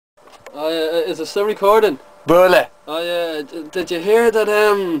Is it still recording? Bullet. Oh yeah, did you hear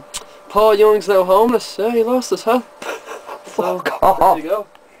that Paul Young's now homeless? Yeah, he lost his hat. Fuck off. There you go.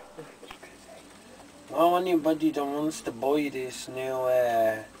 Oh, anybody that wants to buy this new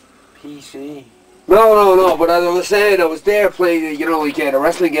PC? No, but as I was saying, I was there playing, you know, like a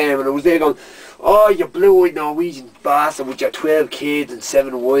wrestling game, and I was there going, oh, you blue-eyed Norwegian bastard with your 12 kids and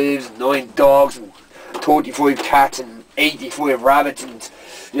 7 wives and 9 dogs and 35 cats and 85 rabbits and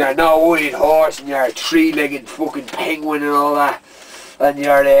your no-eyed horse and your 3-legged fucking penguin and all that, and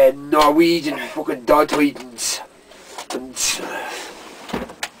your Norwegian fucking dog titans. And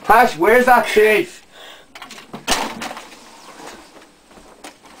Tash, where's that safe?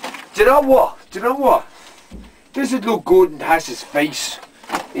 Do you know what? This would look good in Tash's face.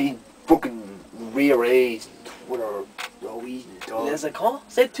 He fucking rearranged with her Norwegian dog. Les accords?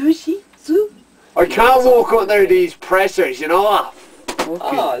 C'est touchy? I can't walk under these pressures, you know.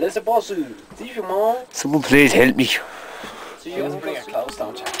 Ah, laissez pas sur. Dis-moi. Someone please help me. So you have to bring it close,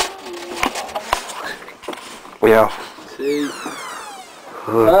 don't you? Yeah. See.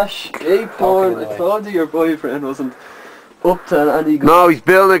 Tash, porn. I told you your boyfriend wasn't up to any good. No, he's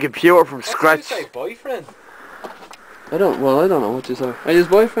building a computer from scratch. What did you say, boyfriend? I don't know what you say. Are you his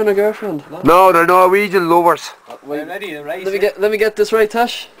boyfriend or girlfriend? No, they're Norwegian lovers. Wait, ready to race Let me get this right,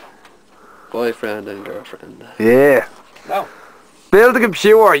 Tash. Boyfriend and girlfriend. Yeah. No. Build a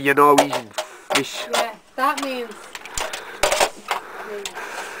computer, you Norwegian fish. Yeah, that means...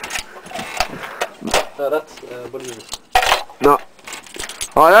 No, that's, what is it? No.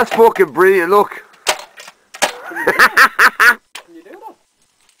 Oh, that's fucking brilliant, look. Can you do that?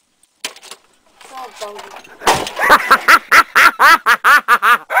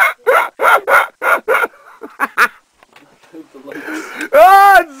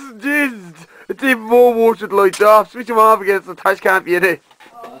 Oh, Jesus. It's even more watered lights off. Switch them off again so Tash can't be in it.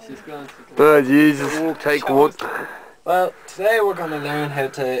 Oh, Jesus. Take one. Well, today we're going to learn how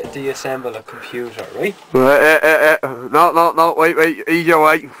to deassemble a computer, right? No, wait, easy,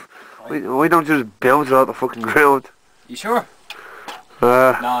 wait. Why don't you just bounce it out the fucking ground? You sure? No,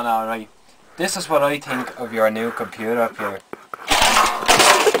 right. This is what I think of your new computer up here.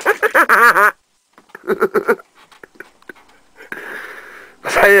 I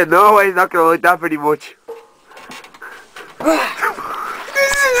tell you, no, I'm not going to like that pretty much.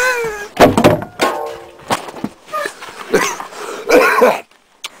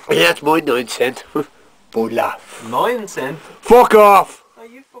 Yeah, it's my 9 cent. Boy laugh. 9 cents? Fuck off!